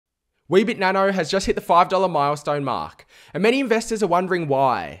Weebit Nano has just hit the $5 milestone mark, and many investors are wondering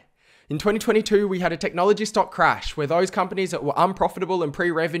why. In 2022, we had a technology stock crash where those companies that were unprofitable and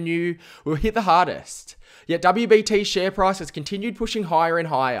pre-revenue were hit the hardest. Yet WBT's share price has continued pushing higher and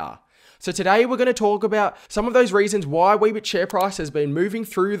higher. So today we're going to talk about some of those reasons why Weebit share price has been moving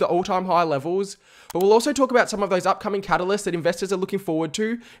through the all-time high levels, but we'll also talk about some of those upcoming catalysts that investors are looking forward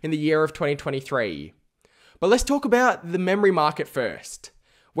to in the year of 2023. But let's talk about the memory market first.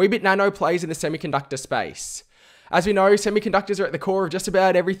 Weebit Nano plays in the semiconductor space. As we know, semiconductors are at the core of just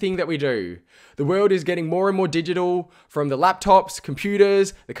about everything that we do. The world is getting more and more digital, from the laptops,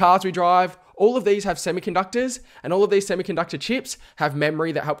 computers, the cars we drive. All of these have semiconductors, and all of these semiconductor chips have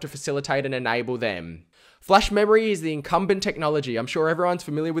memory that help to facilitate and enable them. Flash memory is the incumbent technology. I'm sure everyone's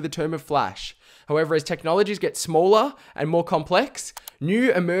familiar with the term of flash. However, as technologies get smaller and more complex,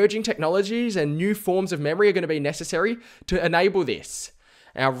 new emerging technologies and new forms of memory are going to be necessary to enable this.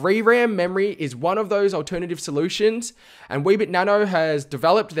 Our ReRam memory is one of those alternative solutions, and Weebit Nano has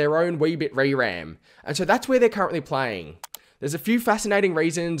developed their own Weebit ReRam. And so that's where they're currently playing. There's a few fascinating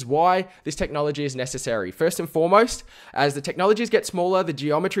reasons why this technology is necessary. First and foremost, as the technologies get smaller, the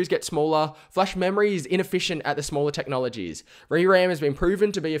geometries get smaller, flash memory is inefficient at the smaller technologies. ReRam has been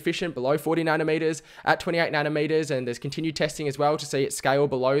proven to be efficient below 40 nanometers, at 28 nanometers, and there's continued testing as well to see it scale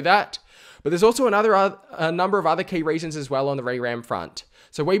below that. But there's also a number of other key reasons as well on the ReRam front.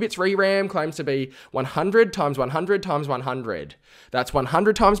 So Weebit's ReRam claims to be 100 times 100 times 100. That's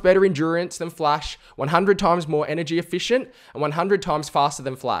 100 times better endurance than flash, 100 times more energy efficient, and 100 times faster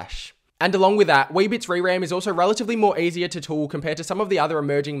than flash. And along with that, Weebit's ReRam is also relatively more easier to tool compared to some of the other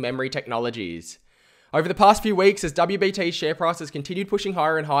emerging memory technologies. Over the past few weeks, as WBT's share price has continued pushing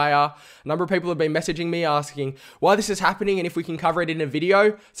higher and higher, a number of people have been messaging me asking why this is happening and if we can cover it in a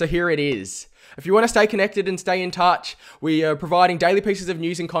video, so here it is. If you want to stay connected and stay in touch, we are providing daily pieces of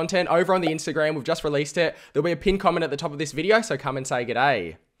news and content over on the Instagram. We've just released it. There'll be a pinned comment at the top of this video, so come and say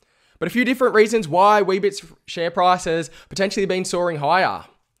g'day. But a few different reasons why Weebit's share price has potentially been soaring higher.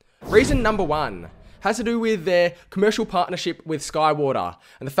 Reason number one has to do with their commercial partnership with Skywater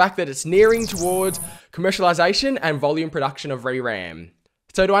and the fact that it's nearing towards commercialization and volume production of ReRam.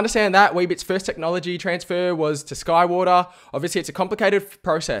 So to understand that, Weebit's first technology transfer was to Skywater. Obviously, it's a complicated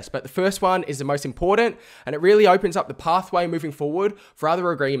process, but the first one is the most important, and it really opens up the pathway moving forward for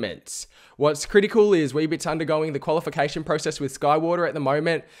other agreements. What's critical is Weebit's undergoing the qualification process with Skywater at the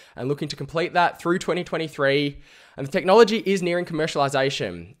moment and looking to complete that through 2023. And the technology is nearing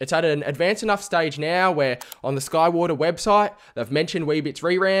commercialization. It's at an advanced enough stage now where on the Skywater website, they've mentioned Weebit's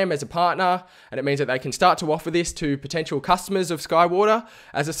ReRam as a partner, and it means that they can start to offer this to potential customers of Skywater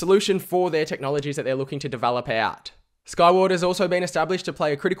as a solution for their technologies that they're looking to develop out. Skywater has also been established to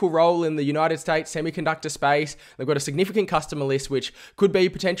play a critical role in the United States semiconductor space. They've got a significant customer list, which could be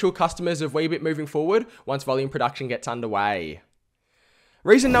potential customers of Weebit moving forward once volume production gets underway.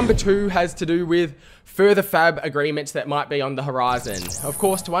 Reason number two has to do with further fab agreements that might be on the horizon. Of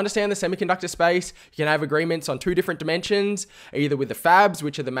course, to understand the semiconductor space, you can have agreements on two different dimensions, either with the fabs,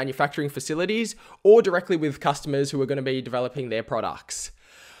 which are the manufacturing facilities, or directly with customers who are going to be developing their products.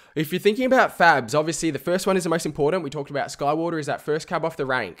 If you're thinking about fabs, obviously the first one is the most important. We talked about Skywater is that first cab off the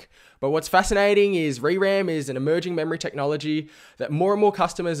rank. But what's fascinating is ReRam is an emerging memory technology that more and more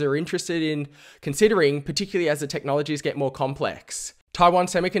customers are interested in considering, particularly as the technologies get more complex. Taiwan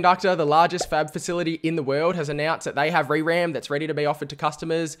Semiconductor, the largest fab facility in the world, has announced that they have ReRam that's ready to be offered to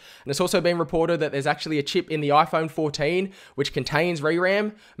customers. And it's also been reported that there's actually a chip in the iPhone 14 which contains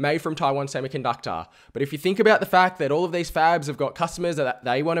ReRam made from Taiwan Semiconductor. But if you think about the fact that all of these fabs have got customers that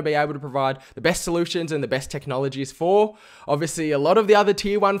they want to be able to provide the best solutions and the best technologies for, obviously a lot of the other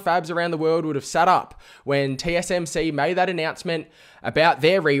tier 1 fabs around the world would have sat up when TSMC made that announcement about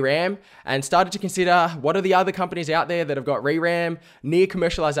their ReRam and started to consider what are the other companies out there that have got ReRam near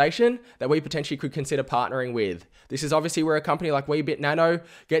commercialization that we potentially could consider partnering with. This is obviously where a company like Weebit Nano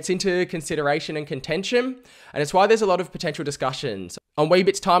gets into consideration and contention, and it's why there's a lot of potential discussions. On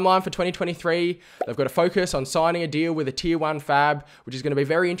Weebit's timeline for 2023, they've got to focus on signing a deal with a tier 1 fab, which is going to be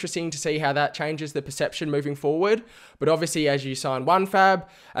very interesting to see how that changes the perception moving forward. But obviously, as you sign one fab,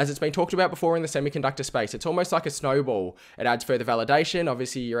 as it's been talked about before in the semiconductor space, it's almost like a snowball. It adds further validation.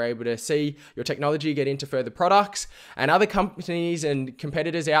 Obviously, you're able to see your technology get into further products, and other companies and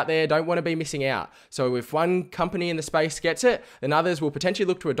competitors out there don't want to be missing out. So if one company in the space gets it, then others will potentially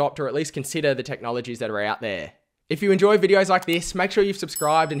look to adopt or at least consider the technologies that are out there. If you enjoy videos like this, make sure you've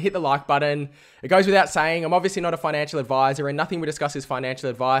subscribed and hit the like button. It goes without saying, I'm obviously not a financial advisor and nothing we discuss is financial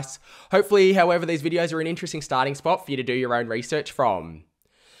advice. Hopefully, however, these videos are an interesting starting spot for you to do your own research from.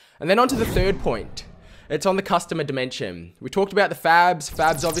 And then on to the third point. It's on the customer dimension. We talked about the fabs.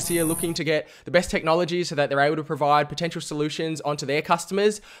 Fabs obviously are looking to get the best technology so that they're able to provide potential solutions onto their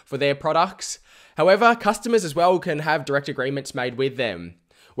customers for their products. However, customers as well can have direct agreements made with them.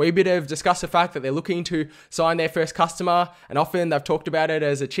 Weebit have discussed the fact that they're looking to sign their first customer, and often they've talked about it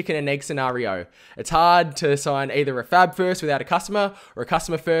as a chicken and egg scenario. It's hard to sign either a fab first without a customer or a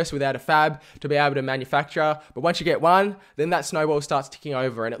customer first without a fab to be able to manufacture. But once you get one, then that snowball starts ticking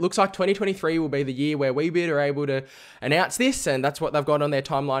over. And it looks like 2023 will be the year where Weebit are able to announce this, and that's what they've got on their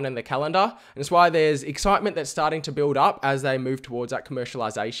timeline and their calendar. And it's why there's excitement that's starting to build up as they move towards that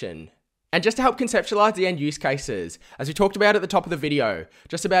commercialization. And just to help conceptualize the end use cases, as we talked about at the top of the video,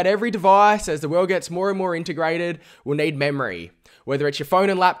 just about every device as the world gets more and more integrated will need memory. Whether it's your phone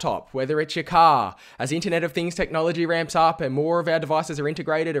and laptop, whether it's your car, as the Internet of Things technology ramps up and more of our devices are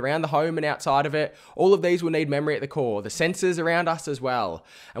integrated around the home and outside of it, all of these will need memory at the core, the sensors around us as well.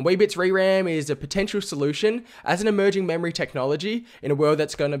 And Weebit's ReRam is a potential solution as an emerging memory technology in a world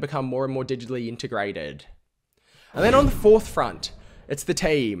that's going to become more and more digitally integrated. And then on the fourth front, it's the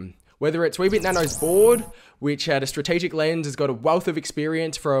team. Whether it's Weebit Nano's board, which at a strategic lens has got a wealth of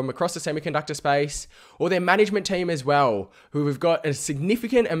experience from across the semiconductor space, or their management team as well, who have got a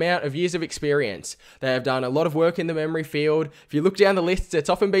significant amount of years of experience. They have done a lot of work in the memory field. If you look down the lists, it's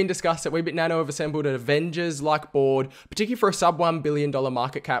often been discussed that Weebit Nano have assembled an Avengers-like board, particularly for a sub $1 billion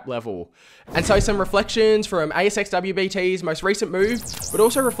market cap level. And so some reflections from ASX WBT's most recent move, but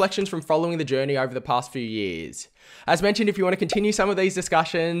also reflections from following the journey over the past few years. As mentioned, if you want to continue some of these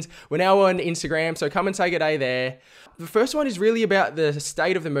discussions, we're now on Instagram, so come and say good day there. The first one is really about the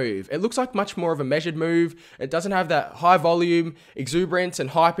state of the move. It looks like much more of a measured move. It doesn't have that high volume, exuberance and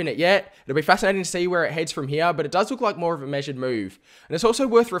hype in it yet. It'll be fascinating to see where it heads from here, but it does look like more of a measured move. And it's also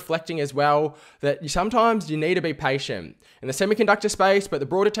worth reflecting as well that sometimes you need to be patient. In the semiconductor space, but the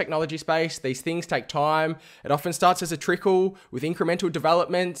broader technology space, these things take time. It often starts as a trickle with incremental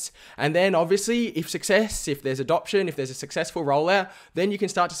developments. And then obviously, if there's adoption, if there's a successful rollout, then you can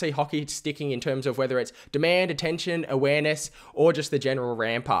start to see hockey sticking in terms of whether it's demand, attention, awareness, or just the general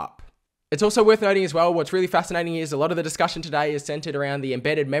ramp up. It's also worth noting as well, what's really fascinating is a lot of the discussion today is centered around the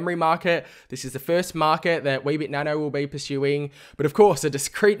embedded memory market. This is the first market that Weebit Nano will be pursuing. But of course, the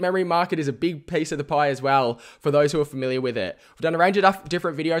discrete memory market is a big piece of the pie as well for those who are familiar with it. We've done a range of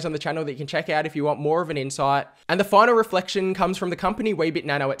different videos on the channel that you can check out if you want more of an insight. And the final reflection comes from the company Weebit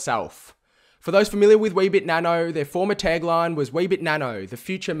Nano itself. For those familiar with Weebit Nano, their former tagline was Weebit Nano, the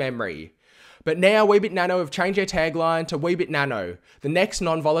future memory. But now Weebit Nano have changed their tagline to Weebit Nano, the next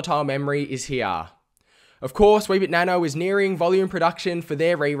non-volatile memory is here. Of course, Weebit Nano is nearing volume production for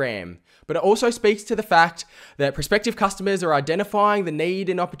their ReRam, but it also speaks to the fact that prospective customers are identifying the need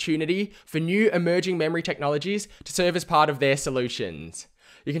and opportunity for new emerging memory technologies to serve as part of their solutions.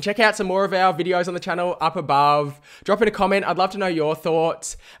 You can check out some more of our videos on the channel up above. Drop in a comment, I'd love to know your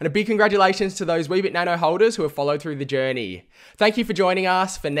thoughts. And a big congratulations to those Weebit Nano holders who have followed through the journey. Thank you for joining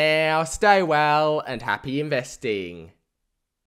us. For now, stay well and happy investing.